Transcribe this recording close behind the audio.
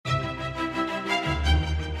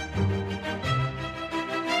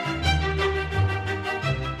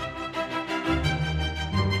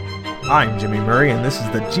I'm Jimmy Murray, and this is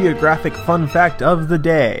the Geographic Fun Fact of the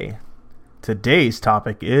Day. Today's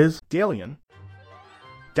topic is Dalian.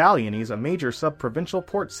 Dalian is a major sub-provincial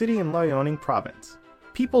port city in Liaoning Province,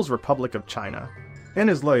 People's Republic of China, and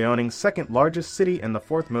is Liaoning's second largest city and the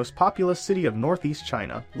fourth most populous city of northeast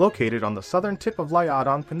China, located on the southern tip of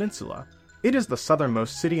Liaodong Peninsula. It is the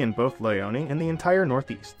southernmost city in both Liaoning and the entire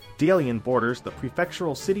northeast. Dalian borders the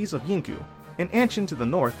prefectural cities of Yingkou and Anshan to the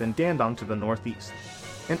north and Dandong to the northeast,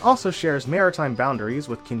 and also shares maritime boundaries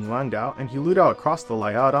with Qinyuangdao and Huludao across the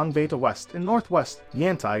Liaodong Bay to west and northwest,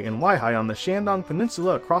 Yantai and Weihai on the Shandong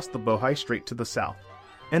Peninsula across the Bohai Strait to the south,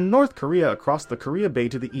 and North Korea across the Korea Bay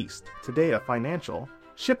to the east, today a financial,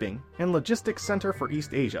 shipping, and logistics center for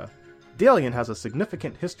East Asia. Dalian has a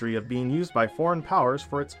significant history of being used by foreign powers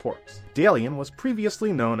for its ports. Dalian was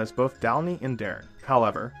previously known as both Dalny and Daren.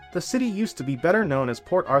 However, the city used to be better known as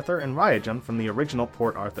Port Arthur and Ryajun from the original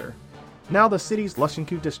Port Arthur, now the city's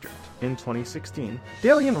Lushankou district. In 2016,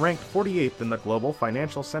 Dalian ranked 48th in the Global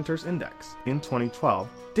Financial Centers Index. In 2012,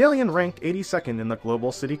 Dalian ranked 82nd in the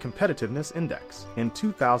Global City Competitiveness Index. In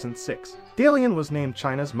 2006, Dalian was named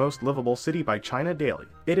China's most livable city by China Daily.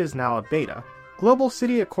 It is now a beta global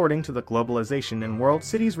city according to the Globalization and World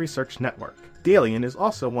Cities Research Network. Dalian is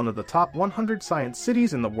also one of the top 100 science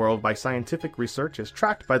cities in the world by scientific research as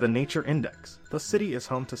tracked by the Nature Index. The city is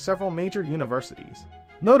home to several major universities,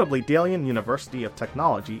 notably Dalian University of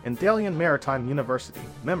Technology and Dalian Maritime University,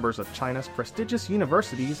 members of China's prestigious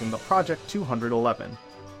universities in the Project 211,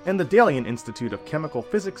 and the Dalian Institute of Chemical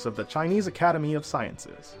Physics of the Chinese Academy of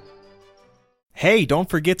Sciences. Hey, don't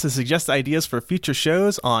forget to suggest ideas for future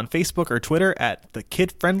shows on Facebook or Twitter at the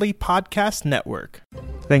Kid Friendly Podcast Network.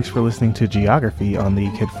 Thanks for listening to Geography on the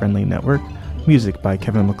Kid Friendly Network. Music by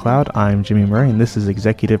Kevin MacLeod. I'm Jimmy Murray, and this is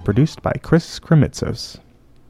executive produced by Chris Kremitzos.